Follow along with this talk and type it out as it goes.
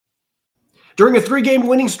During a three-game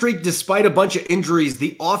winning streak, despite a bunch of injuries,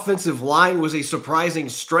 the offensive line was a surprising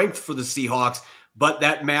strength for the Seahawks, but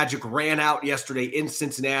that magic ran out yesterday in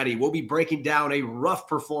Cincinnati. We'll be breaking down a rough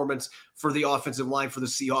performance for the offensive line for the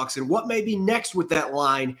Seahawks and what may be next with that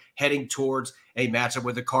line heading towards a matchup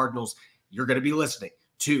with the Cardinals. You're going to be listening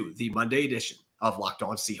to the Monday edition of Locked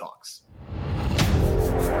On Seahawks.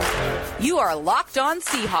 You are Locked On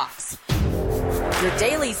Seahawks, your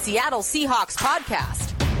daily Seattle Seahawks podcast.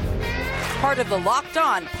 Part of the Locked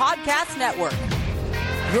On Podcast Network,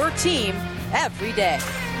 your team every day.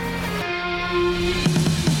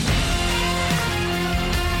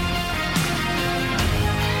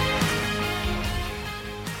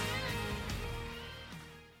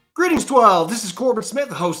 Greetings, 12. This is Corbin Smith,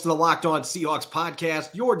 host of the Locked On Seahawks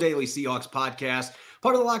podcast, your daily Seahawks podcast,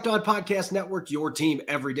 part of the Locked On Podcast Network, your team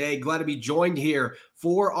every day. Glad to be joined here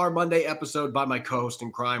for our Monday episode by my co-host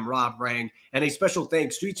in crime, Rob Rang. And a special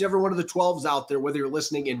thanks to each and every one of the 12s out there, whether you're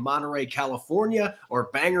listening in Monterey, California, or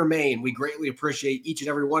Bangor, Maine. We greatly appreciate each and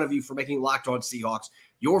every one of you for making Locked On Seahawks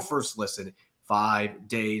your first listen 5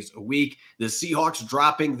 days a week. The Seahawks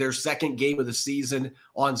dropping their second game of the season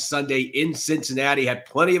on Sunday in Cincinnati had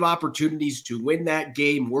plenty of opportunities to win that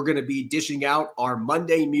game. We're going to be dishing out our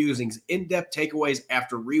Monday musings, in-depth takeaways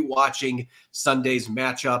after rewatching Sunday's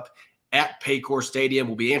matchup at Paycor Stadium.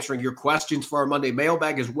 We'll be answering your questions for our Monday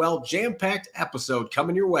mailbag as well. Jam-packed episode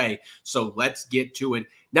coming your way. So let's get to it.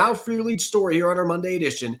 Now for your lead story here on our Monday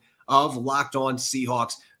edition of Locked On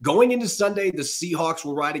Seahawks. Going into Sunday, the Seahawks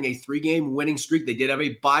were riding a three-game winning streak. They did have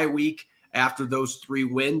a bye week after those three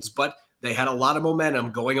wins, but they had a lot of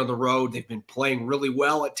momentum going on the road. They've been playing really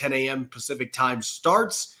well at 10 a.m. Pacific time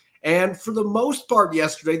starts. And for the most part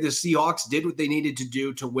yesterday, the Seahawks did what they needed to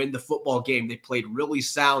do to win the football game. They played really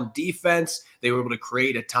sound defense. They were able to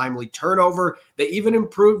create a timely turnover. They even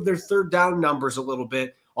improved their third down numbers a little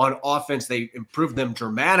bit on offense. They improved them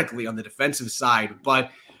dramatically on the defensive side.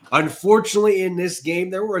 But unfortunately, in this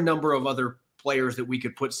game, there were a number of other players that we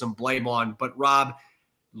could put some blame on. But, Rob,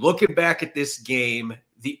 looking back at this game,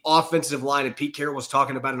 the offensive line, and Pete Carroll was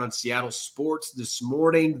talking about it on Seattle Sports this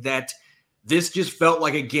morning, that this just felt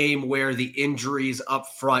like a game where the injuries up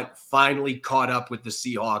front finally caught up with the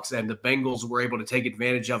Seahawks, and the Bengals were able to take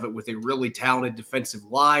advantage of it with a really talented defensive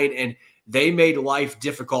line, and they made life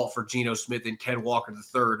difficult for Geno Smith and Ken Walker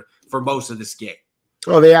III for most of this game.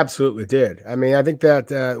 Oh, they absolutely did. I mean, I think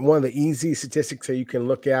that one of the easy statistics that you can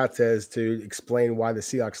look at as to explain why the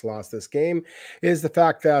Seahawks lost this game is the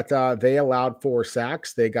fact that they allowed 4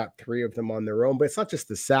 sacks. They got 3 of them on their own, but it's not just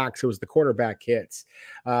the sacks. It was the quarterback hits.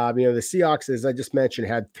 The Seahawks, as I just mentioned,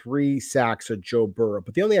 had 3 sacks of Joe Burrow,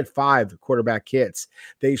 but they only had 5 quarterback hits.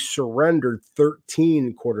 They surrendered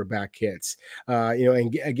 13 quarterback hits,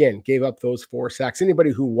 and again, gave up those 4 sacks. Anybody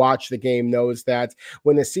who watched the game knows that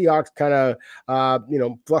when the Seahawks kind of,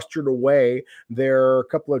 flustered away there are a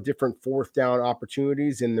couple of different fourth down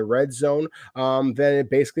opportunities in the red zone, then it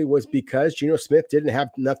basically was because Geno Smith didn't have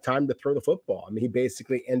enough time to throw the football. I mean, he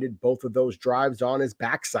basically ended both of those drives on his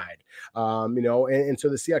backside, and so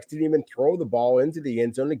the Seahawks didn't even throw the ball into the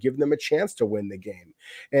end zone to give them a chance to win the game.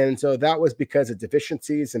 And so that was because of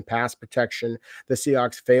deficiencies in pass protection. The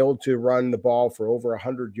Seahawks failed to run the ball for over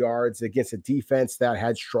 100 yards against a defense that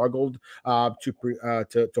had struggled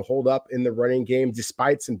to hold up in the running game,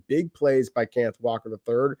 despite some big plays by Kenneth Walker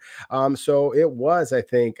III. So it was, I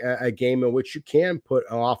think, a game in which you can put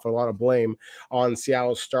off a lot of blame on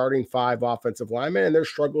Seattle's starting 5 offensive linemen and their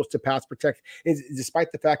struggles to pass protect,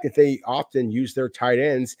 despite the fact that they often use their tight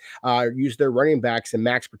ends, use their running backs in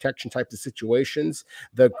max protection types of situations.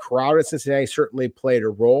 The crowd at Cincinnati certainly played a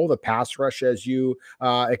role. The pass rush, as you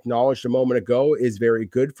acknowledged a moment ago, is very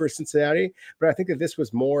good for Cincinnati. But I think that this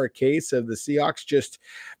was more a case of the Seahawks just,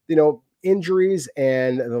 injuries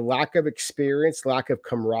and the lack of experience, lack of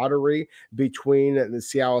camaraderie between the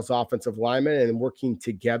Seattle's offensive linemen and working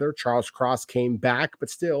together. Charles Cross came back,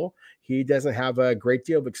 but still, he doesn't have a great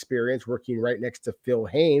deal of experience working right next to Phil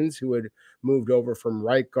Haynes, who had moved over from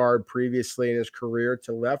right guard previously in his career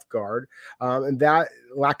to left guard. And that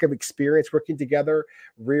lack of experience working together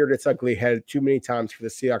reared its ugly head too many times for the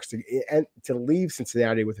Seahawks to leave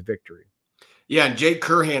Cincinnati with a victory. Yeah, and Jake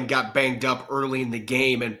Curhan got banged up early in the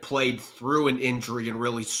game and played through an injury and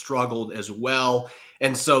really struggled as well.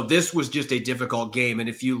 And so this was just a difficult game. And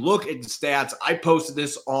if you look at the stats, I posted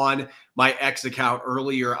this on my X account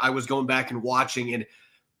earlier. I was going back and watching, and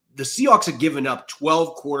the Seahawks had given up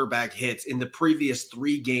 12 quarterback hits in the previous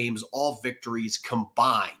 3 games, all victories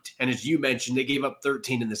combined. And as you mentioned, they gave up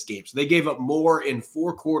 13 in this game. So they gave up more in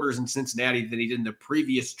 4 quarters in Cincinnati than he did in the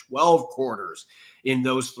previous 12 quarters in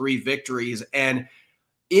those 3 victories. And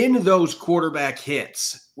in those quarterback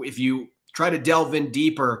hits, if you try to delve in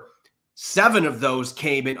deeper, 7 of those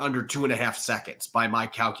came in under 2.5 seconds by my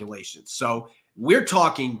calculations. So we're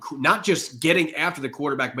talking not just getting after the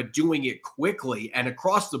quarterback, but doing it quickly and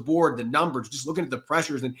across the board, the numbers, just looking at the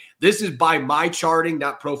pressures. And this is by my charting,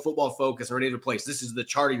 not Pro Football Focus or any other place. This is the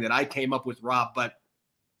charting that I came up with, Rob, but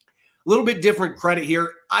a little bit different credit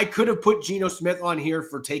here. I could have put Geno Smith on here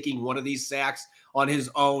for taking one of these sacks on his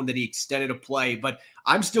own that he extended a play, but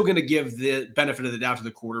I'm still going to give the benefit of the doubt to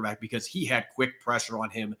the quarterback because he had quick pressure on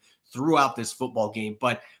him throughout this football game.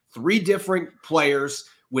 But 3 different players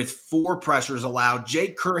with 4 pressures allowed.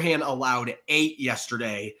 Jake Curhan allowed 8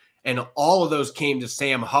 yesterday, and all of those came to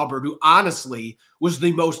Sam Hubbard, who honestly was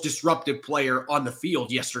the most disruptive player on the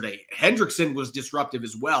field yesterday. Hendrickson was disruptive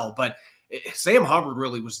as well, but Sam Hubbard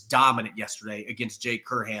really was dominant yesterday against Jake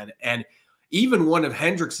Curhan. And even one of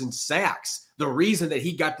Hendrickson's sacks, the reason that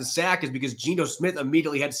he got the sack is because Geno Smith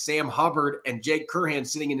immediately had Sam Hubbard and Jake Curhan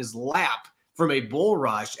sitting in his lap from a bull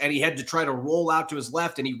rush, and he had to try to roll out to his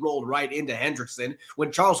left, and he rolled right into Hendrickson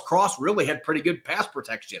when Charles Cross really had pretty good pass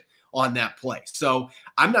protection on that play. So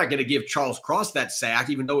I'm not going to give Charles Cross that sack,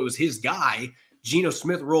 even though it was his guy. Geno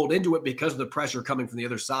Smith rolled into it because of the pressure coming from the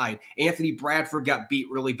other side. Anthony Bradford got beat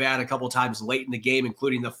really bad a couple times late in the game,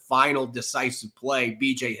 including the final decisive play.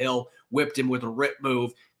 B.J. Hill whipped him with a rip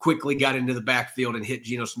move, quickly got into the backfield and hit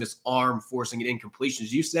Geno Smith's arm, forcing an incompletion.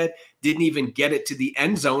 As you said, didn't even get it to the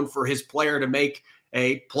end zone for his player to make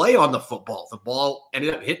a play on the football. The ball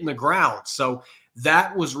ended up hitting the ground. So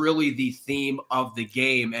that was really the theme of the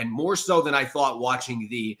game, and more so than I thought watching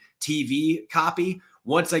the TV copy.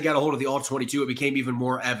 Once I got a hold of the All-22, it became even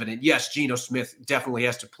more evident. Yes, Geno Smith definitely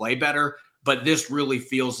has to play better, but this really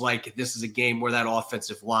feels like this is a game where that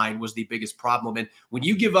offensive line was the biggest problem. And when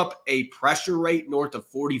you give up a pressure rate north of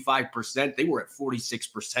 45%, they were at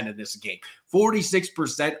 46% in this game.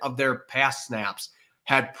 46% of their pass snaps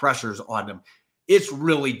had pressures on them. It's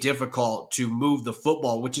really difficult to move the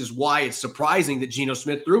football, which is why it's surprising that Geno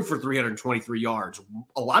Smith threw for 323 yards.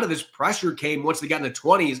 A lot of this pressure came once they got in the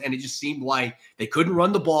 20s, and it just seemed like they couldn't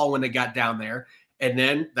run the ball when they got down there. And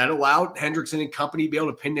then that allowed Hendrickson and company to be able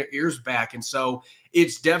to pin their ears back. And so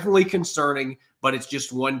it's definitely concerning, but it's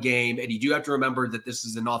just one game. And you do have to remember that this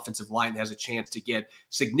is an offensive line that has a chance to get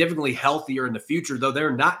significantly healthier in the future, though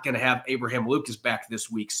they're not going to have Abraham Lucas back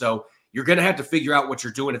this week. So you're going to have to figure out what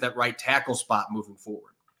you're doing at that right tackle spot moving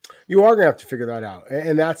forward. You are going to have to figure that out.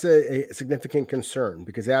 And that's a significant concern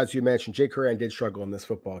because, as you mentioned, Jake Curhan did struggle in this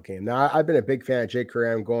football game. Now, I've been a big fan of Jake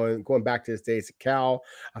Curhan going back to his days at Cal.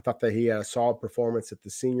 I thought that he had a solid performance at the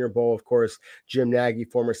Senior Bowl. Of course, Jim Nagy,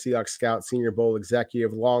 former Seahawks scout, Senior Bowl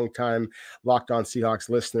executive, longtime Locked On Seahawks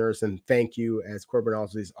listeners. And thank you, as Corbin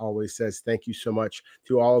always says, thank you so much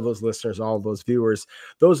to all of those listeners, all of those viewers.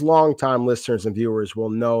 Those longtime listeners and viewers will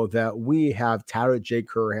know that we have touted Jake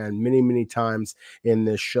Curhan many, many times in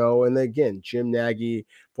this show. And again, Jim Nagy,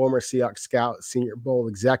 former Seahawks scout, Senior Bowl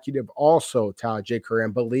executive, also touted Jake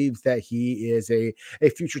Curhan, believes that he is a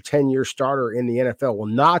future 10-year starter in the NFL. Well,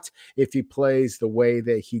 not if he plays the way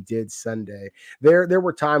that he did Sunday. There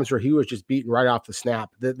were times where he was just beaten right off the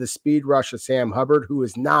snap. The speed rush of Sam Hubbard, who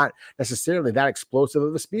is not necessarily that explosive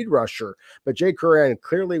of a speed rusher, but Jake Curhan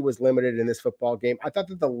clearly was limited in this football game. I thought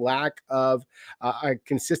that the lack of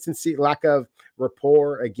consistency, lack of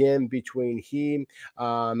rapport again between he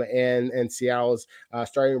and Seattle's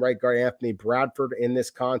starting right guard Anthony Bradford in this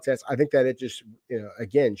contest, I think that it just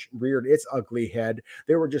again reared its ugly head.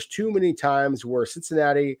 There were just too many times where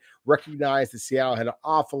Cincinnati recognized that Seattle had an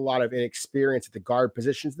awful lot of inexperience at the guard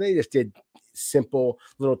positions. They just did simple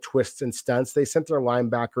little twists and stunts. They sent their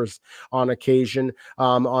linebackers on occasion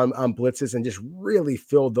on blitzes and just really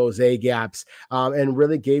filled those A gaps and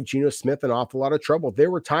really gave Geno Smith an awful lot of trouble.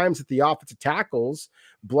 There were times that the offensive tackles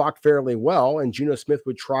blocked fairly well, and Geno Smith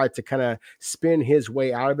would try to kind of spin his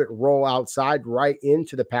way out of it, roll outside right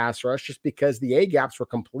into the pass rush just because the A gaps were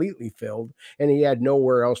completely filled and he had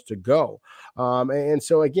nowhere else to go. And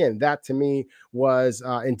so again, that to me was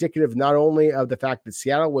indicative not only of the fact that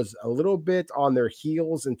Seattle was a little bit on their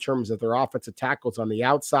heels in terms of their offensive tackles on the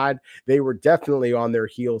outside. They were definitely on their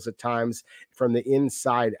heels at times from the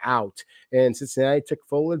inside out. And Cincinnati took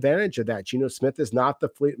full advantage of that. Geno Smith is not the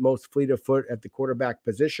most fleet of foot at the quarterback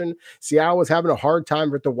position. Seattle was having a hard time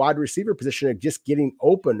with the wide receiver position of just getting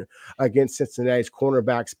open against Cincinnati's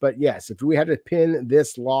cornerbacks. But yes, if we had to pin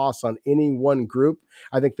this loss on any one group,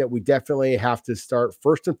 I think that we definitely have to start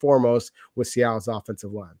first and foremost with Seattle's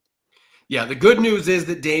offensive line. Yeah, the good news is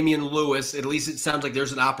that Damian Lewis, at least it sounds like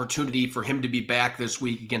there's an opportunity for him to be back this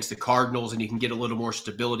week against the Cardinals, and you can get a little more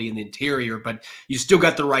stability in the interior, but you still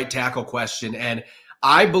got the right tackle question. And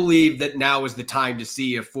I believe that now is the time to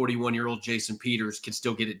see if 41-year-old Jason Peters can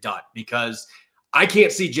still get it done, because I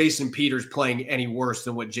can't see Jason Peters playing any worse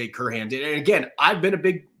than what Jake Curhan did. And again, I've been a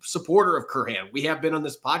big supporter of Curhan. We have been on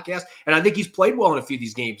this podcast, and I think he's played well in a few of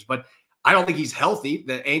these games, but I don't think he's healthy.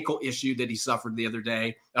 The ankle issue that he suffered the other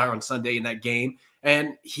day or on Sunday in that game,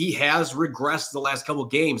 and he has regressed the last couple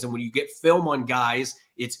of games. And when you get film on guys,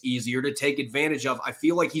 it's easier to take advantage of. I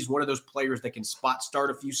feel like he's one of those players that can spot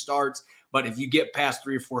start a few starts, but if you get past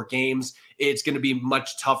 3 or 4 games, it's going to be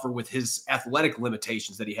much tougher with his athletic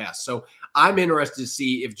limitations that he has. So I'm interested to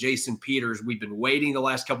see if Jason Peters, we've been waiting the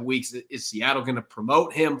last couple of weeks, is Seattle going to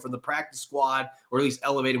promote him from the practice squad, or at least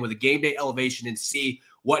elevate him with a game day elevation and see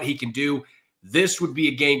what he can do? This would be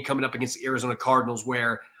a game coming up against the Arizona Cardinals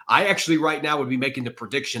where I actually right now would be making the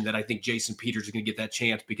prediction that I think Jason Peters is going to get that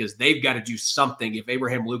chance, because they've got to do something. If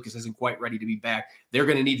Abraham Lucas isn't quite ready to be back, they're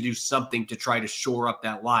going to need to do something to try to shore up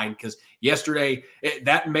that line, because yesterday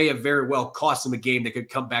that may have very well cost them a game that could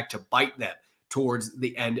come back to bite them towards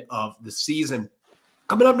the end of the season.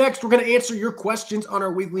 Coming up next, we're going to answer your questions on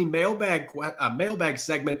our weekly mailbag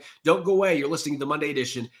segment. Don't go away. You're listening to the Monday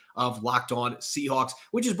edition of Locked On Seahawks,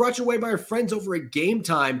 which is brought your way by our friends over at Game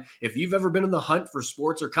Time. If you've ever been on the hunt for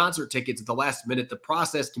sports or concert tickets at the last minute, the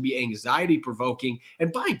process can be anxiety-provoking,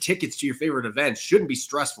 and buying tickets to your favorite events shouldn't be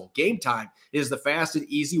stressful. Game Time is the fast and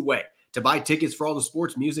easy way to buy tickets for all the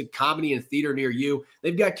sports, music, comedy, and theater near you.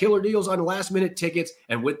 They've got killer deals on last-minute tickets,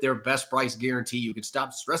 and with their best price guarantee, you can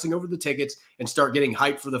stop stressing over the tickets and start getting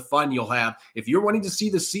hyped for the fun you'll have. If you're wanting to see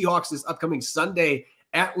the Seahawks this upcoming Sunday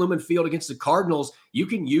at Lumen Field against the Cardinals, you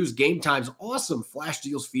can use Game Time's awesome flash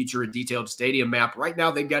deals feature and detailed stadium map. Right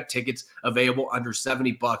now, they've got tickets available under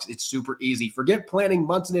 $70. It's super easy. Forget planning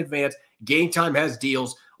months in advance. Game Time has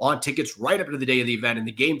deals on tickets right up to the day of the event, and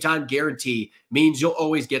the Game Time guarantee means you'll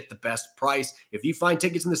always get the best price. If you find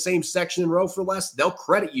tickets in the same section and row for less, they'll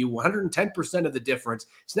credit you 110% of the difference.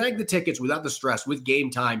 Snag the tickets without the stress with Game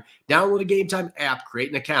Time. Download a Game Time app, create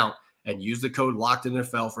an account, and use the code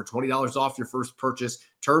LOCKEDNFL for $20 off your first purchase.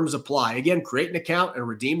 Terms apply. Again, create an account and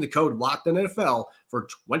redeem the code LOCKEDNFL for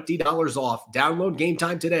 $20 off. Download Game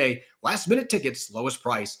Time today. Last minute tickets, lowest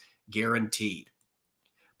price guaranteed.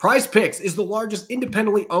 Prize Picks is the largest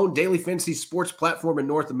independently owned daily fantasy sports platform in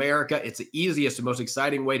North America. It's the easiest and most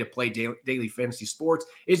exciting way to play daily fantasy sports.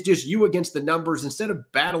 It's just you against the numbers. Instead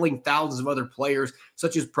of battling thousands of other players,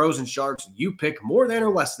 such as pros and sharps, you pick more than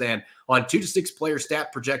or less than on 2 to 6 player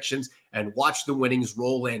stat projections and watch the winnings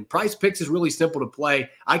roll in. Prize Picks is really simple to play.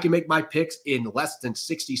 I can make my picks in less than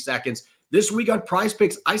 60 seconds. This week on Prize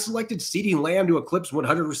Picks, I selected CeeDee Lamb to eclipse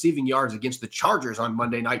 100 receiving yards against the Chargers on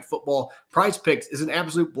Monday Night Football. Prize Picks is an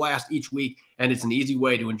absolute blast each week, and it's an easy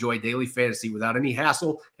way to enjoy daily fantasy without any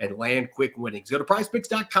hassle and land quick winnings. Go to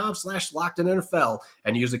prizepicks.com/LockedOnNFL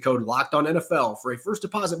and use the code LockedOnNFL for a first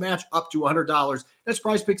deposit match up to $100. That's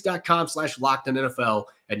prizepicks.com/LockedOnNFL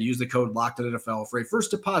and use the code LockedOnNFL for a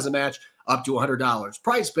first deposit match up to $100.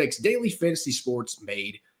 Prize Picks, daily fantasy sports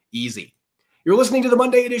made easy. You're listening to the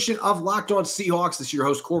Monday edition of Locked On Seahawks. This is your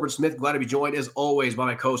host, Corbin Smith. Glad to be joined, as always, by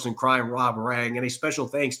my co-host in crime, Rob Rang. And a special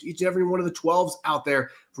thanks to each and every one of the 12s out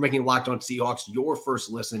there for making Locked On Seahawks your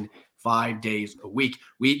first listen 5 days a week.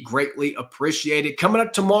 We greatly appreciate it. Coming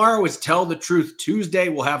up tomorrow is Tell the Truth Tuesday.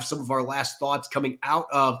 We'll have some of our last thoughts coming out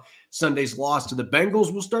of Sunday's loss to the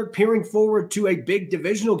Bengals. We'll start peering forward to a big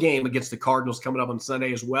divisional game against the Cardinals coming up on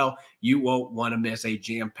Sunday as well. You won't want to miss a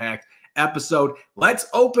jam-packed episode. Let's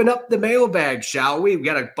open up the mailbag, shall we? We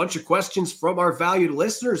got a bunch of questions from our valued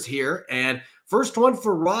listeners here. And first one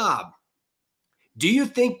for Rob. Do you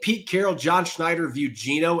think Pete Carroll, John Schneider view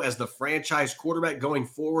Geno as the franchise quarterback going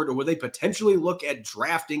forward, or will they potentially look at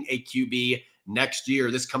drafting a QB next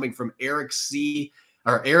year? This coming from Eric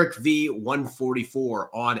V144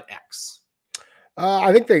 on X.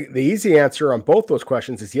 I think the easy answer on both those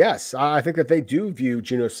questions is yes. I think that they do view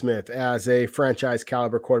Geno Smith as a franchise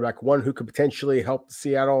caliber quarterback, one who could potentially help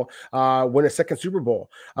Seattle win a second Super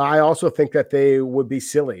Bowl. I also think that they would be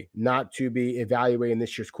silly not to be evaluating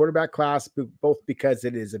this year's quarterback class, both because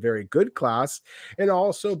it is a very good class and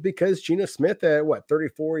also because Geno Smith, at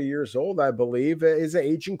 34 years old, I believe, is an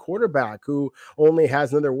aging quarterback who only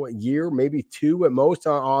has another year, maybe 2 at most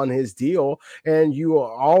on his deal. And you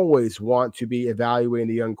always want to be evaluating evaluating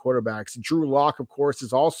the young quarterbacks. Drew Lock, of course,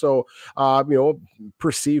 is also,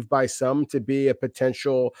 perceived by some to be a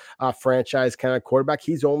potential franchise kind of quarterback.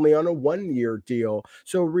 He's only on a 1-year deal.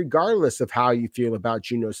 So regardless of how you feel about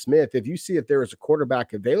Geno Smith, if you see if there is a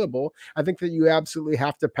quarterback available, I think that you absolutely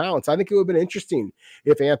have to pounce. I think it would have been interesting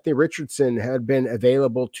if Anthony Richardson had been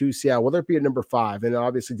available to Seattle, whether it be at number 5. And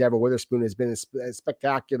obviously Devin Witherspoon has been a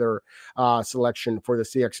spectacular selection for the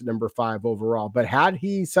Seahawks at number 5 overall. But had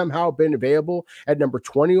he somehow been available at number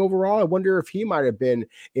 20 overall, I wonder if he might have been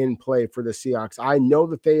in play for the Seahawks. I know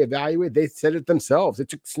that they evaluated, they said it themselves. It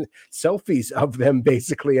took selfies of them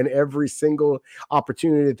basically in every single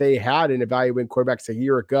opportunity that they had in evaluating quarterbacks a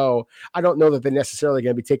year ago. I don't know that they're necessarily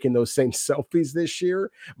going to be taking those same selfies this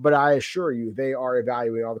year, but I assure you they are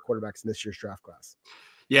evaluating all the quarterbacks in this year's draft class.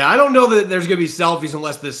 Yeah, I don't know that there's going to be selfies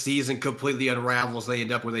unless this season completely unravels. They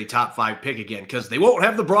end up with a top 5 pick again, because they won't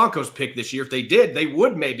have the Broncos pick this year. If they did, they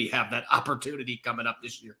would maybe have that opportunity coming up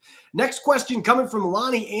this year. Next question coming from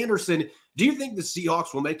Lonnie Anderson. Do you think the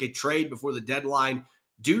Seahawks will make a trade before the deadline?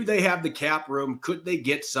 Do they have the cap room? Could they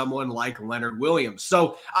get someone like Leonard Williams?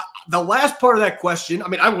 So the last part of that question, I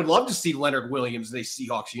mean, I would love to see Leonard Williams in a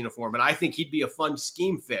Seahawks uniform, and I think he'd be a fun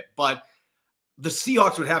scheme fit. But the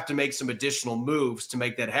Seahawks would have to make some additional moves to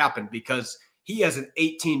make that happen, because he has an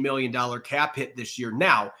 $18 million cap hit this year.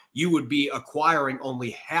 Now, you would be acquiring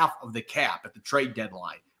only half of the cap at the trade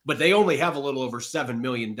deadline, but they only have a little over $7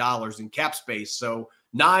 million in cap space. So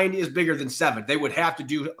 9 is bigger than 7. They would have to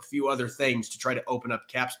do a few other things to try to open up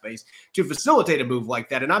cap space to facilitate a move like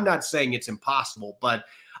that. And I'm not saying it's impossible, but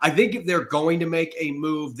I think if they're going to make a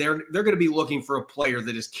move, they're going to be looking for a player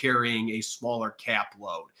that is carrying a smaller cap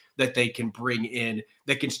load that they can bring in,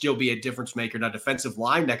 that can still be a difference maker. Now, defensive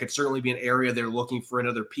line, that could certainly be an area they're looking for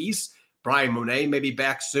another piece. Brian Monet may be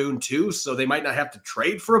back soon too, so they might not have to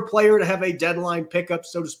trade for a player to have a deadline pickup,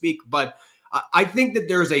 so to speak. But I think that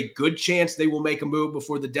there's a good chance they will make a move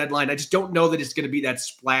before the deadline. I just don't know that it's going to be that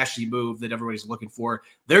splashy move that everybody's looking for.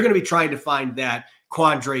 They're going to be trying to find that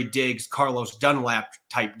Quandre Diggs, Carlos Dunlap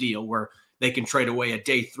type deal where they can trade away a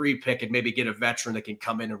day 3 pick and maybe get a veteran that can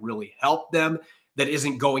come in and really help them, that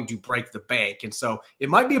isn't going to break the bank. And so it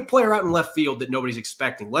might be a player out in left field that nobody's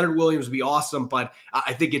expecting. Leonard Williams would be awesome, but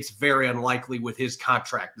I think it's very unlikely with his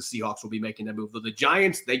contract the Seahawks will be making that move. Though the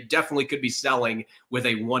Giants, they definitely could be selling with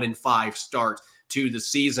a 1-5 start to the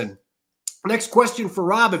season. Next question for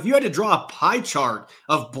Rob. If you had to draw a pie chart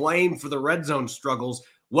of blame for the red zone struggles,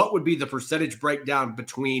 what would be the percentage breakdown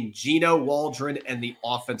between Geno, Waldron, and the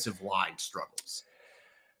offensive line struggles?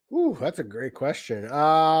 Ooh, that's a great question.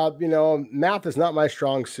 Math is not my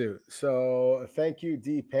strong suit. So thank you,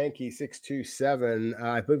 D Panky 627.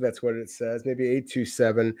 I believe that's what it says, maybe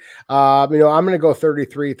 827. I'm going to go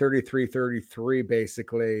 33,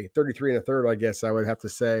 basically 33 and a third, I guess I would have to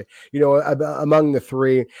say, among the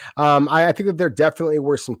three. I think that there definitely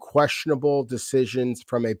were some questionable decisions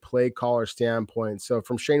from a play caller standpoint. So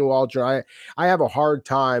from Shane Waldron, I have a hard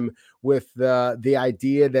time with the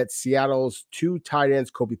idea that Seattle's 2 tight ends,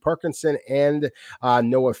 Kobe Parkinson and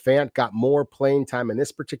Noah Fant, got more playing time in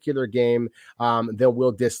this particular game than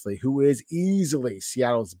Will Dissly, who is easily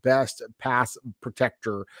Seattle's best pass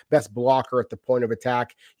protector, best blocker at the point of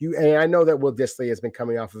attack. And I know that Will Dissly has been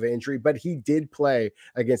coming off of an injury, but he did play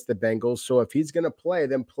against the Bengals. So if he's going to play,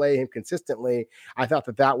 then play him consistently. I thought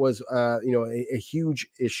that was a huge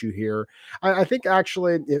issue here. I think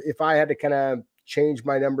actually, if I had to kind of change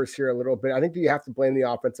my numbers here a little bit, I think that you have to blame the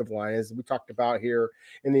offensive line, as we talked about here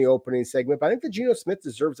in the opening segment. But I think that Geno Smith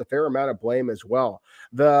deserves a fair amount of blame as well.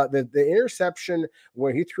 The interception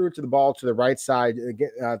when he threw it to the ball to the right side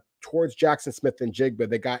towards Jackson Smith and Jigba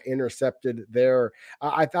that got intercepted there,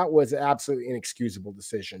 I thought was an absolutely inexcusable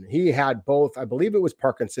decision. He had both, I believe it was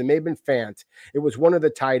Parkinson, may have been Fant. It was one of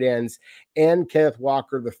the tight ends, and Kenneth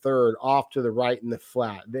Walker III off to the right in the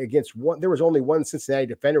flat. Against one, there was only one Cincinnati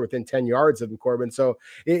defender within 10 yards of him, Corbin. So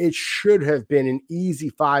it should have been an easy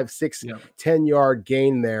 5, 6, 10-yard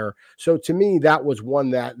gain there. So to me, that was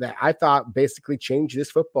one that I thought basically changed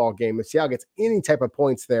this football game. If Seattle gets any type of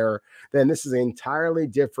points there, then this is an entirely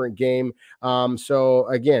different game. So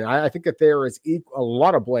again, I think that there is a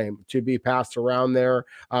lot of blame to be passed around there.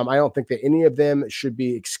 I don't think that any of them should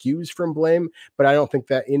be excused from blame, but I don't think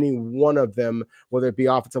that any one of them, whether it be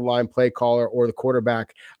offensive line, play caller, or the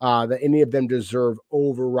quarterback, that any of them deserve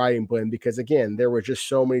overriding blame, because again, there were just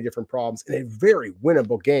so many different problems in a very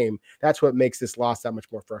winnable game. That's what makes this loss that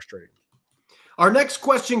much more frustrating. Our next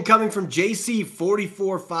question coming from JC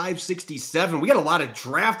 44567. We got a lot of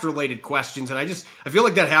draft related questions, and I feel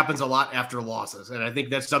like that happens a lot after losses. And I think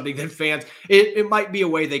that's something that fans, it might be a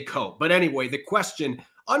way they cope. But anyway, the question,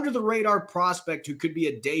 under the radar prospect who could be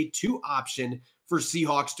a day 2 option for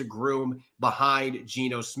Seahawks to groom behind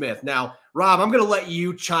Geno Smith. Now, Rob, I'm going to let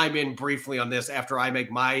you chime in briefly on this after I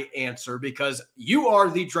make my answer, because you are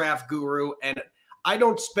the draft guru, and I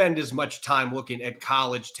don't spend as much time looking at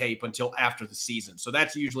college tape until after the season. So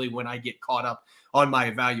that's usually when I get caught up on my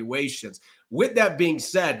evaluations. With that being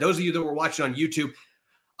said, those of you that were watching on YouTube,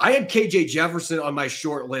 I had KJ Jefferson on my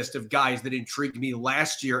short list of guys that intrigued me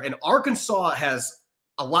last year, and Arkansas has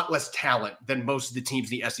a lot less talent than most of the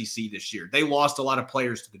teams in the SEC this year. They lost a lot of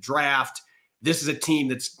players to the draft. This is a team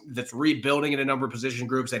that's rebuilding in a number of position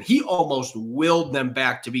groups, and he almost willed them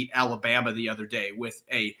back to beat Alabama the other day with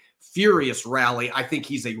a furious rally. I think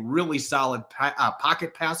he's a really solid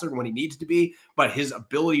pocket passer when he needs to be, but his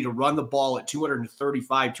ability to run the ball at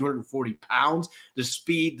 235, 240 pounds, the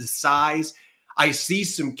speed, the size, I see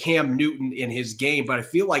some Cam Newton in his game, but I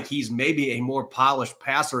feel like he's maybe a more polished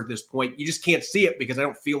passer at this point. You just can't see it because I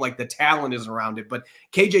don't feel like the talent is around it. But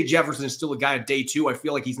KJ Jefferson is still a guy at day 2. I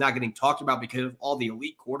feel like he's not getting talked about because of all the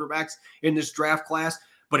elite quarterbacks in this draft class.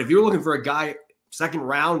 But if you're looking for a guy second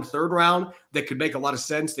round, third round that could make a lot of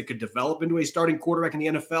sense, that could develop into a starting quarterback in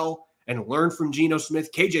the NFL and learn from Geno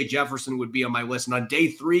Smith, KJ Jefferson would be on my list. And on day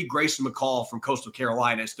 3, Grayson McCall from Coastal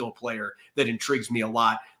Carolina is still a player that intrigues me a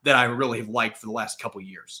lot, that I really have liked for the last couple of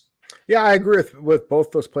years. Yeah, I agree with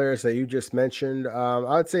both those players that you just mentioned.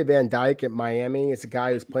 I would say Van Dyke at Miami is a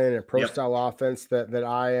guy who's playing in a pro-style offense that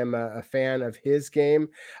I am a fan of his game.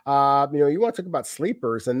 You want to talk about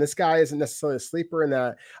sleepers, and this guy isn't necessarily a sleeper in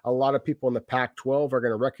that a lot of people in the Pac-12 are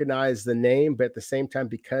going to recognize the name, but at the same time,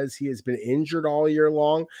 because he has been injured all year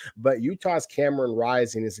long, but Utah's Cameron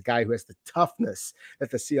Rising is a guy who has the toughness that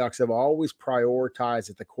the Seahawks have always prioritized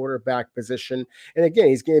at the quarterback position. And again,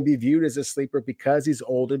 he's going to be viewed as a sleeper because he's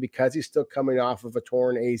older, because he's still coming off of a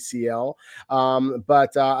torn ACL.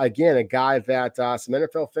 But again, a guy that some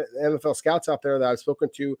NFL scouts out there that I've spoken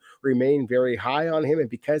to remain very high on him. And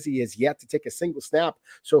because he has yet to take a single snap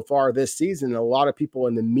so far this season, a lot of people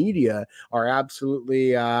in the media are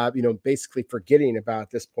absolutely, basically forgetting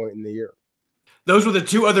about this point in the year. Those were the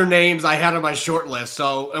 2 other names I had on my short list.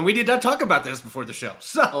 And we did not talk about this before the show.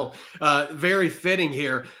 So very fitting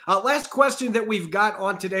here. Last question that we've got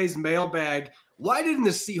on today's mailbag. Why didn't the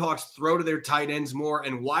Seahawks throw to their tight ends more,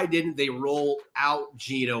 and why didn't they roll out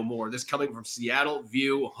Geno more? This coming from Seattle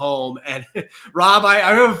View Home. And Rob, I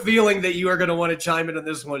have a feeling that you are going to want to chime in on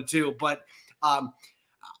this one too. But,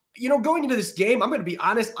 going into this game, I'm going to be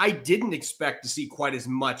honest, I didn't expect to see quite as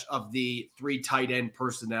much of the 3 tight end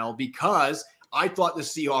personnel because I thought the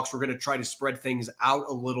Seahawks were going to try to spread things out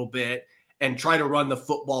a little bit and try to run the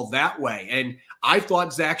football that way. And I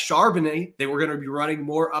thought Zach Charbonnet, they were going to be running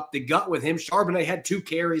more up the gut with him. Charbonnet had 2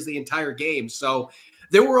 carries the entire game. So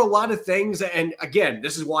there were a lot of things. And again,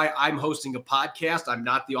 this is why I'm hosting a podcast. I'm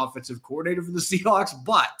not the offensive coordinator for the Seahawks,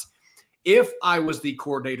 but if I was the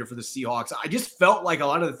coordinator for the Seahawks, I just felt like a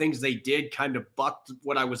lot of the things they did kind of bucked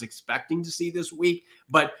what I was expecting to see this week.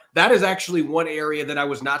 But that is actually one area that I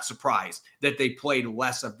was not surprised that they played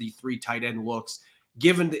less of the 3 tight end looks,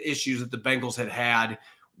 given the issues that the Bengals had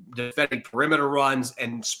defending perimeter runs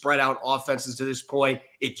and spread out offenses to this point.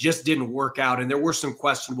 It just didn't work out. And there were some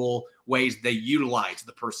questionable ways they utilized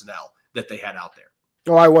the personnel that they had out there.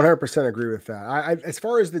 Oh, I 100% agree with that. As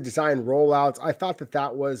far as the design rollouts, I thought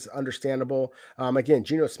that was understandable. Again,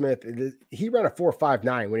 Geno Smith, he ran a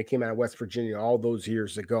 4.59 when he came out of West Virginia all those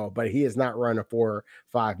years ago, but he has not run a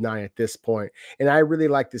 4.59 at this point. And I really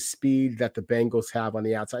like the speed that the Bengals have on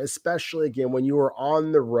the outside, especially, again, when you were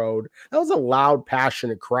on the road. That was a loud,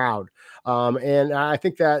 passionate crowd. And I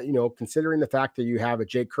think that, considering the fact that you have a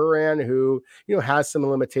Jake Curran who, has some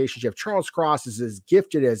limitations, you have Charles Cross is as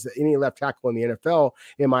gifted as any left tackle in the NFL,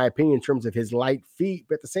 in my opinion, in terms of his light feet,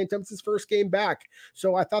 but at the same time, it's his first game back.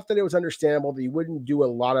 So I thought that it was understandable that you wouldn't do a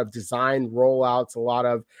lot of design rollouts, a lot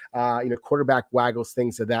of, quarterback waggles,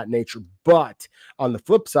 things of that nature. But on the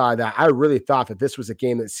flip side of that, I really thought that this was a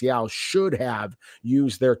game that Seattle should have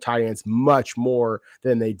used their tight ends much more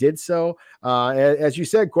than they did so. As you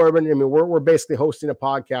said, Corbin, I mean, we're basically hosting a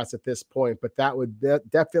podcast at this point, but that would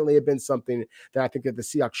definitely have been something that I think that the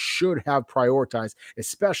Seahawks should have prioritized,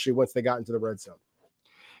 especially once they got into the red zone.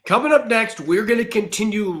 Coming up next, we're going to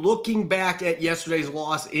continue looking back at yesterday's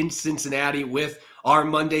loss in Cincinnati with our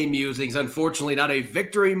Monday musings. Unfortunately, not a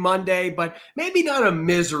victory Monday, but maybe not a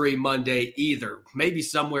misery Monday either. Maybe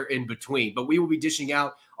somewhere in between. But we will be dishing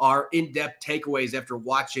out our in-depth takeaways after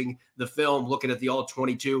watching the film, looking at the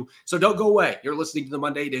All-22. So don't go away. You're listening to the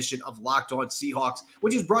Monday edition of Locked On Seahawks,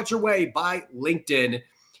 which is brought your way by LinkedIn.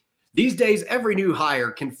 These days, every new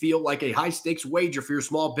hire can feel like a high-stakes wager for your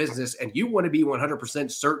small business, and you want to be 100%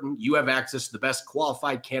 certain you have access to the best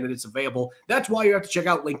qualified candidates available. That's why you have to check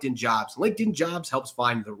out LinkedIn Jobs. LinkedIn Jobs helps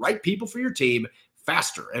find the right people for your team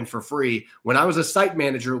faster and for free. When I was a site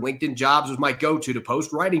manager, LinkedIn Jobs was my go-to to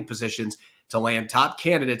post writing positions to land top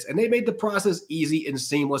candidates, and they made the process easy and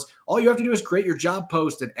seamless. All you have to do is create your job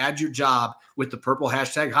post and add your job with the purple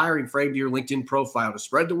hashtag hiring frame to your LinkedIn profile to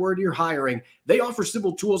spread the word you're hiring. They offer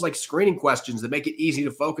simple tools like screening questions that make it easy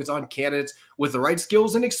to focus on candidates with the right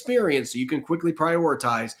skills and experience so you can quickly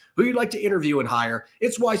prioritize who you'd like to interview and hire.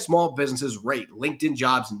 It's why small businesses rate LinkedIn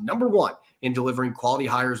Jobs #1 in delivering quality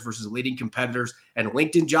hires versus leading competitors. And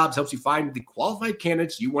LinkedIn Jobs helps you find the qualified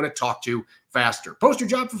candidates you want to talk to faster. Post your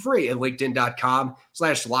job for free at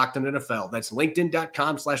linkedin.com/LockedOnNFL. That's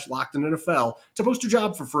linkedin.com/LockedOnNFL to post your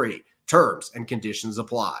job for free. Terms and conditions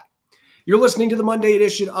apply. You're listening to the Monday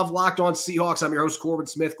edition of Locked On Seahawks. I'm your host, Corbin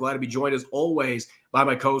Smith. Glad to be joined as always by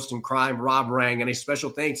my co-host in crime, Rob Rang. And a special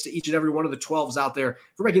thanks to each and every one of the 12s out there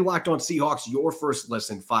for making Locked On Seahawks your first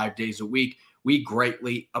listen 5 days a week. We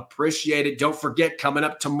greatly appreciate it. Don't forget, coming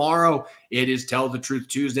up tomorrow, it is Tell the Truth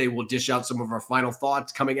Tuesday. We'll dish out some of our final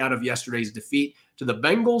thoughts coming out of yesterday's defeat to the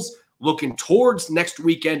Bengals, looking towards next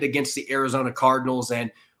weekend against the Arizona Cardinals.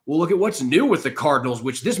 And we'll look at what's new with the Cardinals,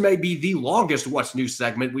 which this may be the longest What's New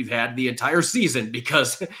segment we've had the entire season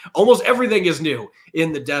because almost everything is new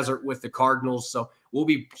in the desert with the Cardinals. So we'll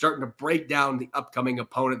be starting to break down the upcoming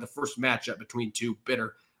opponent, the first matchup between two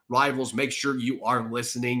bitter rivals. Make sure you are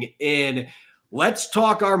listening in. Let's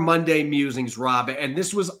talk our Monday musings, Rob. And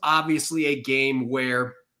this was obviously a game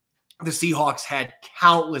where the Seahawks had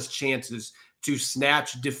countless chances to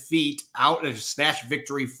snatch victory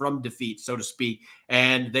from defeat, so to speak,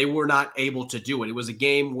 and they were not able to do it. It was a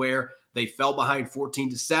game where they fell behind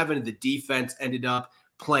 14-7. The defense ended up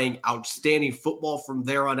playing outstanding football from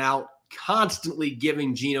there on out, constantly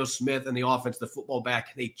giving Geno Smith and the offense the football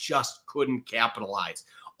back. They just couldn't capitalize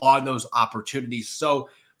on those opportunities. So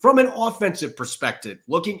from an offensive perspective,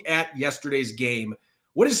 looking at yesterday's game,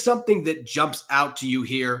 what is something that jumps out to you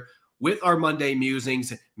here with our Monday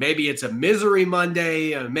musings? Maybe it's a misery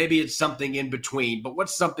Monday, maybe it's something in between, but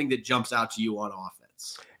what's something that jumps out to you on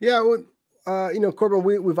offense? Yeah, well, Corbin,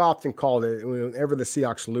 we've often called it, whenever the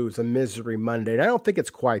Seahawks lose, a misery Monday. And I don't think it's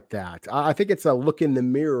quite that. I think it's a look in the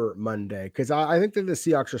mirror Monday, because I think that the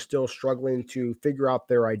Seahawks are still struggling to figure out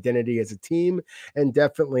their identity as a team, and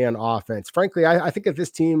definitely on offense. Frankly, I think that this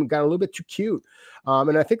team got a little bit too cute.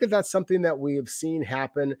 And I think that that's something that we have seen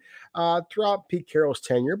happen throughout Pete Carroll's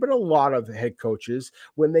tenure, but a lot of head coaches,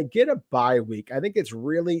 when they get a bye week, I think it's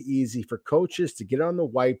really easy for coaches to get on the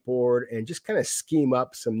whiteboard and just kind of scheme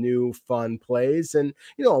up some new fun plays. And,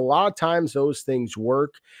 a lot of times those things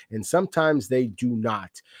work and sometimes they do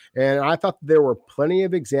not. And I thought there were plenty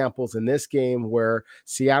of examples in this game where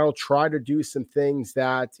Seattle tried to do some things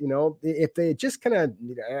that, if they just kind of,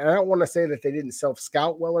 I don't want to say that they didn't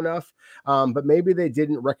self-scout well enough, but maybe they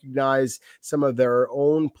didn't recognize some of their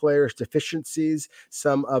own players' deficiencies,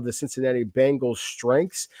 some of the Cincinnati Bengals'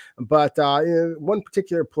 strengths. But one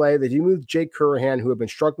particular play, they moved Jake Curhan, who had been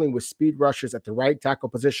struggling with speed rushes at the right tackle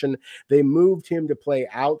position. They moved him to play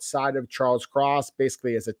outside of Charles Cross,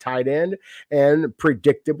 basically as a tight end. And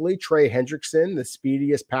predictably, Trey Hendrickson, the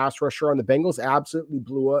speediest pass rusher on the Bengals, absolutely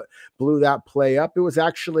blew that play up. It was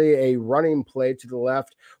actually a running play to the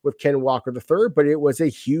left with Ken Walker III, but it was a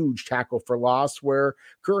huge tackle for loss where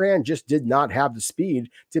Curhan just did not have the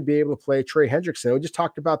speed to be able to play Trey Hendrickson. We just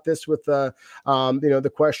talked about this with the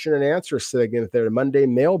question and answer segment there, the Monday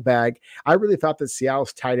mailbag. I really thought that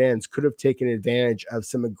Seattle's tight ends could have taken advantage of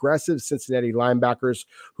some aggressive Cincinnati linebackers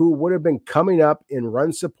who would have been coming up in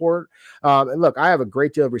run support. And look, I have a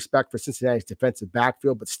great deal of respect for Cincinnati's defensive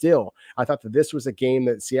backfield, but still, I thought that this was a game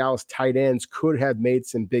that Seattle's tight ends could have made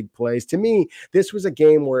some big plays. To me, this was a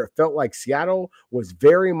game where it felt like Seattle was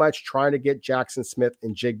very much trying to get Jackson Smith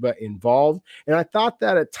and Jigba involved. And I thought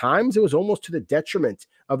that at times it was almost to the detriment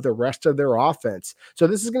of the rest of their offense. So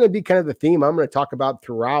this is going to be kind of the theme I'm going to talk about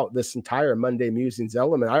throughout this entire Monday Musings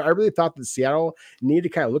element. I really thought that Seattle needed to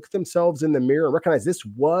kind of look at themselves in the mirror and recognize this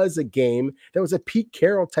was a game that was a Pete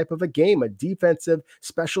Carroll type of a game, a defensive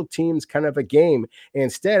special teams kind of a game. And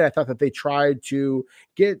instead, I thought that they tried to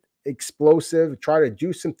get explosive, try to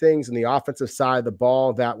do some things on the offensive side of the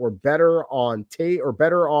ball that were better on tape or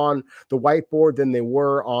better on the whiteboard than they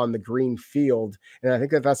were on the green field. And I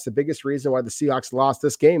think that that's the biggest reason why the Seahawks lost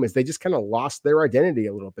this game, is they just kind of lost their identity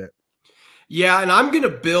a little bit. Yeah, and I'm going to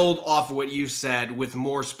build off of what you said with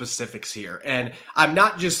more specifics here. And I'm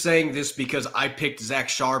not just saying this because I picked Zach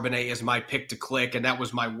Charbonnet as my pick to click, and that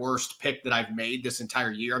was my worst pick that I've made this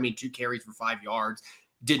entire year. I mean, 2 carries for 5 yards.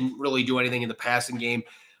 didn't really do anything in the passing game.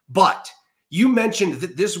 But you mentioned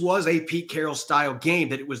that this was a Pete Carroll style game,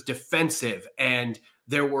 that it was defensive, and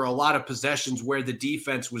there were a lot of possessions where the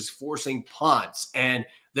defense was forcing punts, and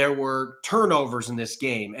there were turnovers in this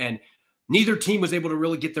game, and neither team was able to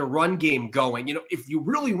really get their run game going. If you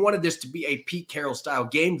really wanted this to be a Pete Carroll style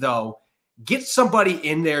game, though, get somebody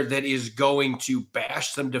in there that is going to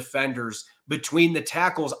bash some defenders between the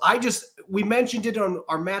tackles. We mentioned it on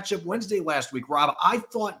our matchup Wednesday last week, Rob. I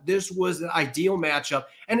thought this was an ideal matchup.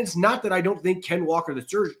 And it's not that I don't think Ken Walker the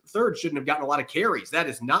third shouldn't have gotten a lot of carries. That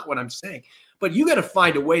is not what I'm saying. But you got to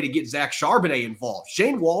find a way to get Zach Charbonnet involved.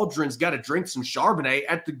 Shane Waldron's got to drink some Charbonnet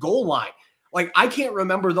at the goal line. Like, I can't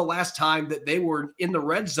remember the last time that they were in the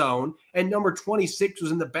red zone and number 26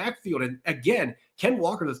 was in the backfield. And again, Ken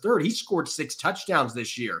Walker III, he scored 6 touchdowns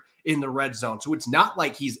this year in the red zone. So it's not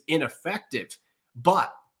like he's ineffective.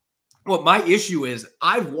 But what my issue is,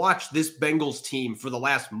 I've watched this Bengals team for the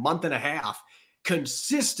last month and a half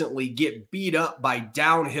consistently get beat up by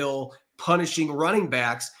downhill punishing running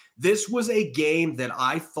backs. This was a game that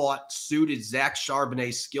I thought suited Zach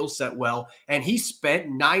Charbonnet's skill set well, and he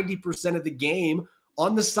spent 90% of the game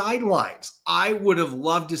on the sidelines. I would have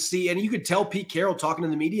loved to see, and you could tell Pete Carroll talking to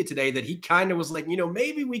the media today that he kind of was like,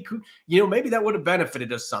 maybe we could, maybe that would have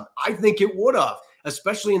benefited us some. I think it would have,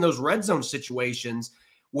 especially in those red zone situations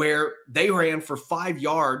where they ran for 5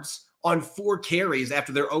 yards on 4 carries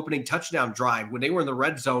after their opening touchdown drive. When they were in the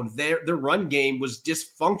red zone, their run game was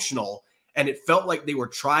dysfunctional, and it felt like they were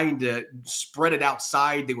trying to spread it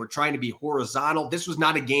outside. They were trying to be horizontal. This was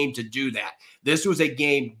not a game to do that. This was a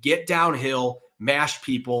game, get downhill, mash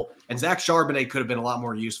people, and Zach Charbonnet could have been a lot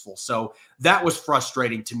more useful. So that was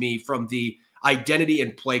frustrating to me from the identity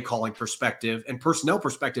and play calling perspective and personnel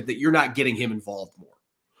perspective, that you're not getting him involved more.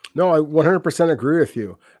 No, I 100% agree with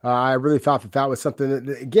you. I really thought that was something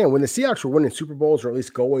that, again, when the Seahawks were winning Super Bowls, or at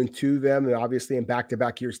least going to them, and obviously in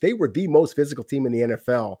back-to-back years, they were the most physical team in the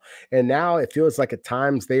NFL. And now it feels like at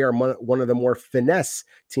times they are one of the more finesse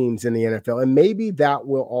teams in the NFL. And maybe that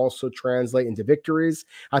will also translate into victories.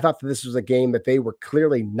 I thought that this was a game that they were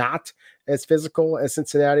clearly not as physical as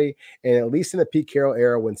Cincinnati. And at least in the Pete Carroll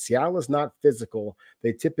era, when Seattle is not physical,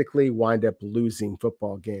 they typically wind up losing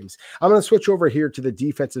football games. I'm going to switch over here to the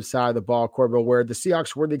defensive side of the ball, Corbin, where the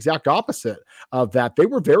Seahawks were the exact opposite of that. They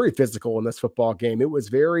were very physical in this football game. It was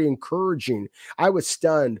very encouraging. I was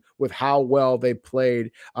stunned with how well they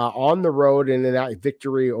played on the road and in that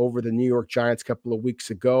victory over the New York Giants a couple of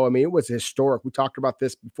weeks ago. I mean, it was historic. We talked about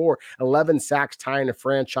this before. 11 sacks, tying a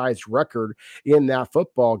franchise record in that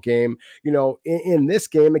football game. In this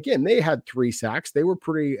game, again, they had 3 sacks. They were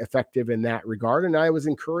pretty effective in that regard. And I was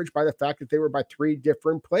encouraged by the fact that they were by 3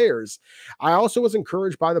 different players. I also was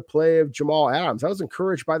encouraged by the play of Jamal Adams. I was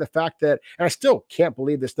encouraged by the fact that, and I still can't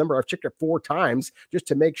believe this number, I've checked it 4 times just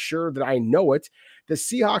to make sure that I know it, the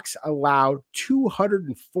Seahawks allowed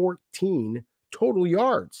 214 total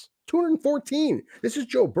yards. 214. This is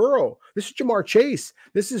Joe Burrow. This is Jamar Chase.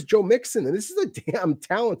 This is Joe Mixon. And this is a damn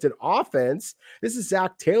talented offense. This is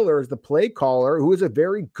Zach Taylor as the play caller, who is a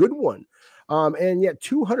very good one. And yet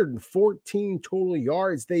 214 total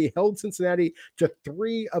yards. They held Cincinnati to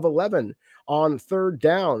 3 of 11 on third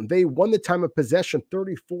down. They won the time of possession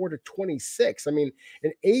 34-26. I mean,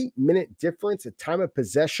 an 8-minute difference at time of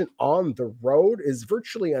possession on the road is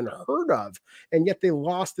virtually unheard of. And yet they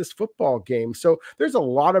lost this football game. So there's a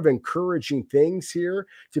lot of encouraging things here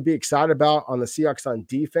to be excited about on the Seahawks on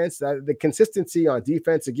defense. The consistency on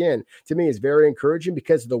defense, again, to me is very encouraging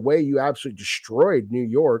because of the way you absolutely destroyed New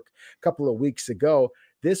York a couple of weeks ago.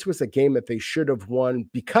 This was a game that they should have won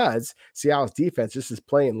because Seattle's defense just is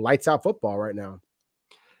playing lights out football right now.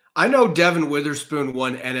 I know Devin Witherspoon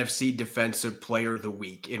won NFC Defensive Player of the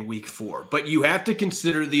Week in Week 4, but you have to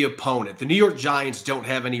consider the opponent. The New York Giants don't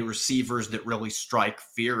have any receivers that really strike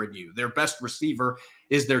fear in you. Their best receiver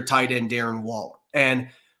is their tight end, Darren Waller. And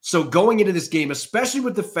so going into this game, especially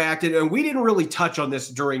with the fact that, and we didn't really touch on this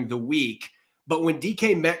during the week, but when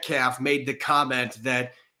DK Metcalf made the comment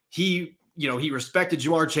that he respected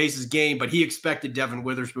Jamar Chase's game, but he expected Devin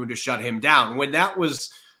Witherspoon to shut him down. When that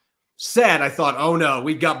was said, I thought, oh no,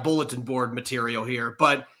 we've got bulletin board material here.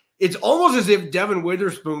 But it's almost as if Devin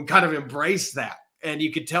Witherspoon kind of embraced that. And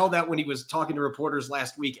you could tell that when he was talking to reporters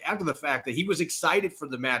last week after the fact that he was excited for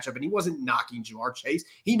the matchup and he wasn't knocking Jamar Chase.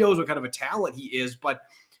 He knows what kind of a talent he is, but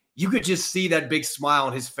you could just see that big smile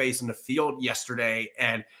on his face in the field yesterday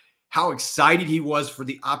and how excited he was for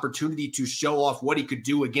the opportunity to show off what he could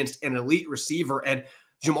do against an elite receiver. And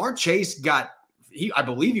Jamar Chase I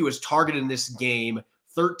believe he was targeted in this game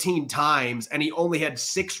 13 times, and he only had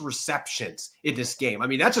 6 receptions in this game. I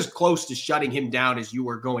mean, that's as close to shutting him down as you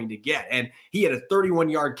were going to get. And he had a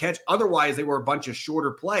 31-yard catch. Otherwise, they were a bunch of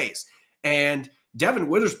shorter plays. And Devin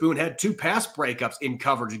Witherspoon had 2 pass breakups in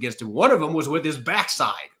coverage against him. One of them was with his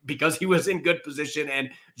backside because he was in good position and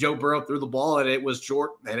Joe Burrow threw the ball and it was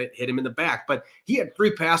short and it hit him in the back. But he had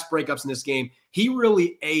 3 pass breakups in this game. He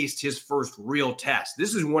really aced his first real test.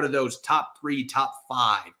 This is one of those top 3, top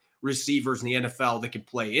 5 receivers in the NFL that can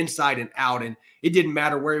play inside and out. And it didn't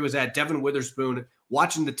matter where he was at. Devin Witherspoon,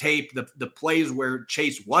 watching the tape, the plays where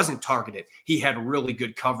Chase wasn't targeted, he had really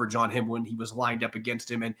good coverage on him when he was lined up against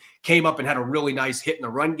him and came up and had a really nice hit in the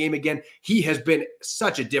run game again. He has been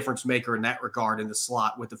such a difference maker in that regard in the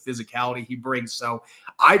slot with the physicality he brings. So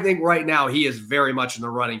I think right now he is very much in the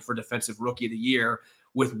running for Defensive Rookie of the Year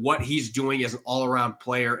with what he's doing as an all-around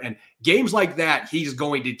player. And games like that, he's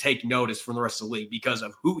going to take notice from the rest of the league because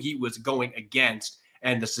of who he was going against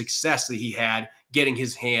and the success that he had getting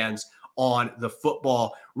his hands on the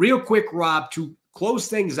football. Real quick, Rob, to close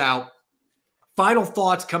things out, final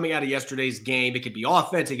thoughts coming out of yesterday's game. It could be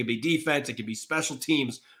offense, it could be defense, it could be special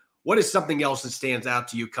teams. What is something else that stands out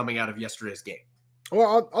to you coming out of yesterday's game?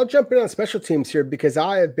 Well, I'll jump in on special teams here because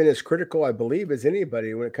I have been as critical, I believe, as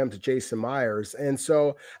anybody when it comes to Jason Myers. And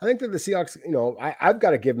so I think that the Seahawks, I've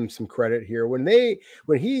got to give him some credit here. When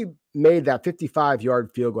he made that 55-yard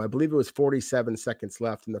field goal, I believe it was 47 seconds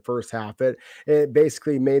left in the first half. It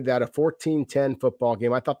basically made that a 14-10 football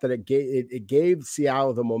game. I thought that it gave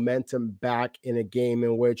Seattle the momentum back in a game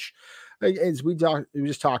in which, as we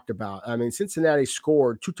just talked about, I mean, Cincinnati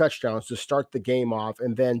scored 2 touchdowns to start the game off,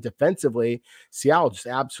 and then defensively, Seattle just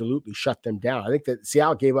absolutely shut them down. I think that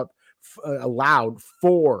Seattle allowed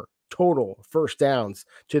 4 total first downs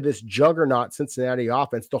to this juggernaut Cincinnati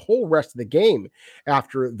offense the whole rest of the game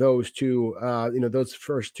after those those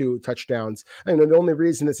first 2 touchdowns. And the only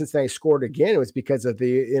reason that Cincinnati scored again was because of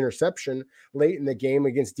the interception late in the game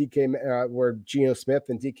against where Geno Smith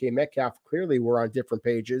and DK Metcalf clearly were on different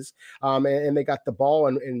pages, and they got the ball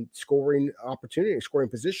in scoring opportunity, scoring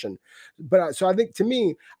position. But so I think, to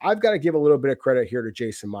me, I've got to give a little bit of credit here to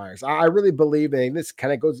Jason Myers. I really believe, and this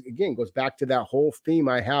kind of goes back to that whole theme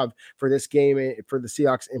I have for this game, for the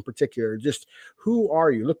Seahawks in particular. Just who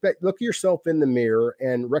are you? Look yourself in the mirror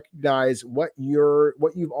and recognize what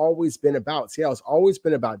you've always been about. Seattle's always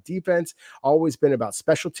been about defense, always been about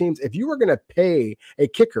special teams. If you were going to pay a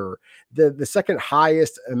kicker the second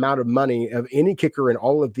highest amount of money of any kicker in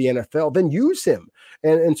all of the NFL, then use him.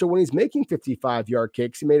 And so when he's making 55-yard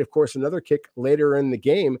kicks, he made, of course, another kick later in the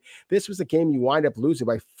game. This was a game you wind up losing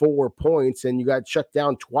by 4 points, and you got shut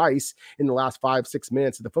down twice in the last 5-6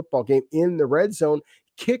 minutes of the football game in the red zone.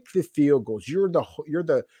 Kick the field goals. You're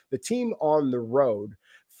the team on the road.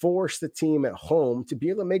 Force the team at home to be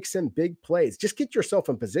able to make some big plays. Just get yourself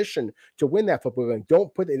in position to win that football game.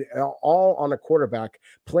 Don't put it all on a quarterback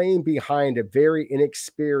playing behind a very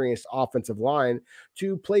inexperienced offensive line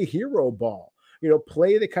to play hero ball.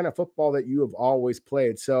 Play the kind of football that you have always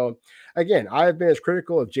played. So, again, I've been as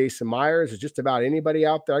critical of Jason Myers as just about anybody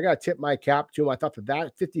out there. I got to tip my cap to him. I thought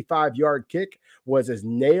that 55-yard kick was as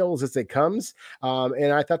nails as it comes.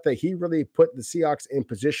 And I thought that he really put the Seahawks in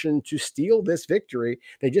position to steal this victory.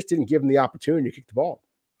 They just didn't give him the opportunity to kick the ball.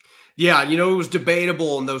 Yeah, it was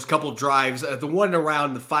debatable in those couple drives. The one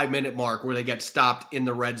around the 5-minute mark where they got stopped in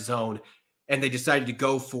the red zone and they decided to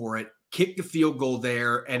go for it, kick the field goal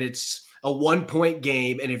there, and it's a 1-point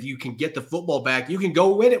game. And if you can get the football back, you can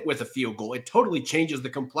go win it with a field goal. It totally changes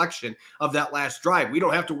the complexion of that last drive. We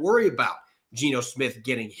don't have to worry about Geno Smith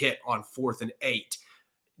getting hit on 4th and 8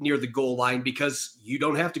 near the goal line because you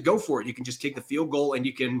don't have to go for it. You can just kick the field goal and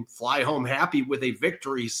you can fly home happy with a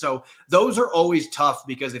victory. So those are always tough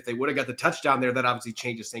because if they would have got the touchdown there, that obviously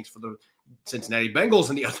changes things for the Cincinnati Bengals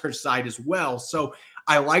on the other side as well. So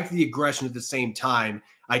I like the aggression at the same time.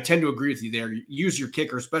 I tend to agree with you there. Use your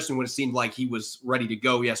kicker, especially when it seemed like he was ready to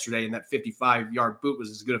go yesterday and that 55-yard boot was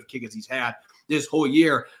as good of a kick as he's had this whole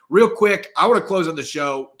year. Real quick, I want to close on the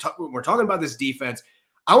show. We're talking about this defense.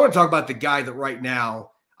 I want to talk about the guy that right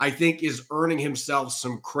now I think is earning himself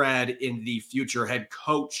some cred in the future head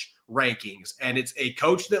coach rankings. And it's a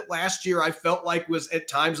coach that last year I felt like was at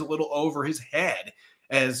times a little over his head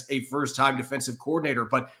as a first-time defensive coordinator.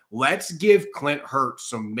 But let's give Clint Hurtt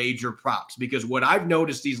some major props because what I've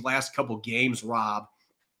noticed these last couple games, Rob,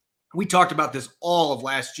 we talked about this all of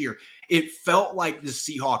last year. It felt like the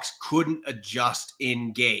Seahawks couldn't adjust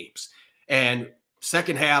in games. And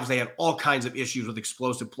second halves, they had all kinds of issues with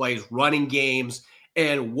explosive plays, running games.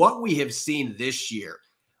 And what we have seen this year,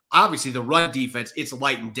 obviously the run defense, it's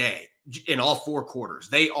light and day in all 4 quarters.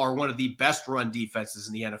 They are one of the best run defenses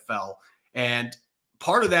in the NFL. And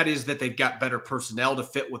Part of that is that they've got better personnel to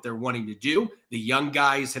fit what they're wanting to do. The young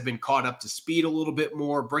guys have been caught up to speed a little bit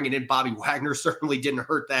more. Bringing in Bobby Wagner certainly didn't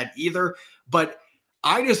hurt that either. But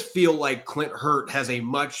I just feel like Clint Hurt has a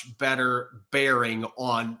much better bearing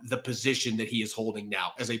on the position that he is holding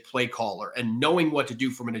now as a play caller and knowing what to do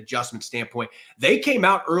from an adjustment standpoint. They came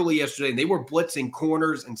out early yesterday and they were blitzing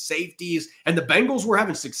corners and safeties, and the Bengals were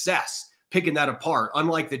having success picking that apart,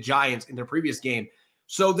 unlike the Giants in their previous game.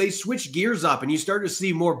 So they switched gears up, and you start to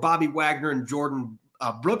see more Bobby Wagner and Jordan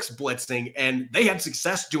Brooks blitzing, and they had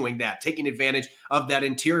success doing that, taking advantage of that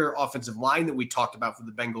interior offensive line that we talked about for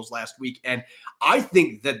the Bengals last week. And I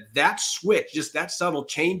think that switch, just that subtle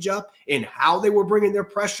change up in how they were bringing their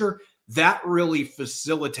pressure, that really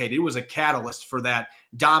facilitated. It was a catalyst for that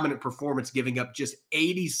dominant performance, giving up just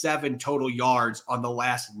 87 total yards on the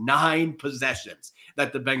last 9 possessions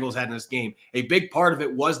that the Bengals had in this game. A big part of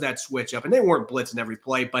it was that switch up, and they weren't blitzing every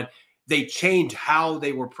play, but they changed how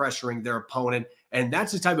they were pressuring their opponent. And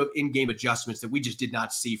that's the type of in-game adjustments that we just did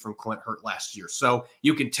not see from Clint Hurt last year. So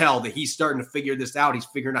you can tell that he's starting to figure this out. He's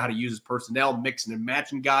figuring out how to use his personnel, mixing and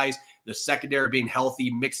matching guys, the secondary being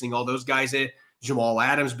healthy, mixing all those guys in. Jamal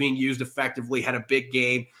Adams being used effectively, had a big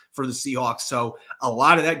game for the Seahawks. So a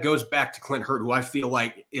lot of that goes back to Clint Hurt, who I feel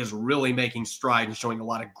like is really making stride and showing a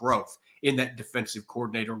lot of growth in that defensive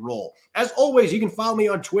coordinator role. As always, you can follow me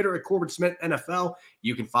on Twitter at Corbin Smith NFL.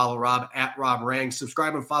 You can follow Rob at Rob Rang.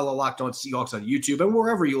 Subscribe and follow Locked On Seahawks on YouTube and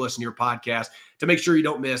wherever you listen to your podcast to make sure you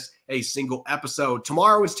don't miss a single episode.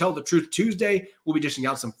 Tomorrow is Tell the Truth Tuesday. We'll be dishing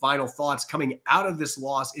out some final thoughts coming out of this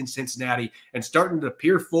loss in Cincinnati and starting to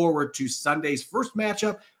peer forward to Sunday's first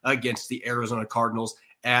matchup against the Arizona Cardinals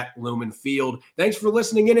at Lumen Field. Thanks for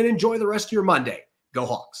listening in and enjoy the rest of your Monday. Go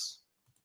Hawks.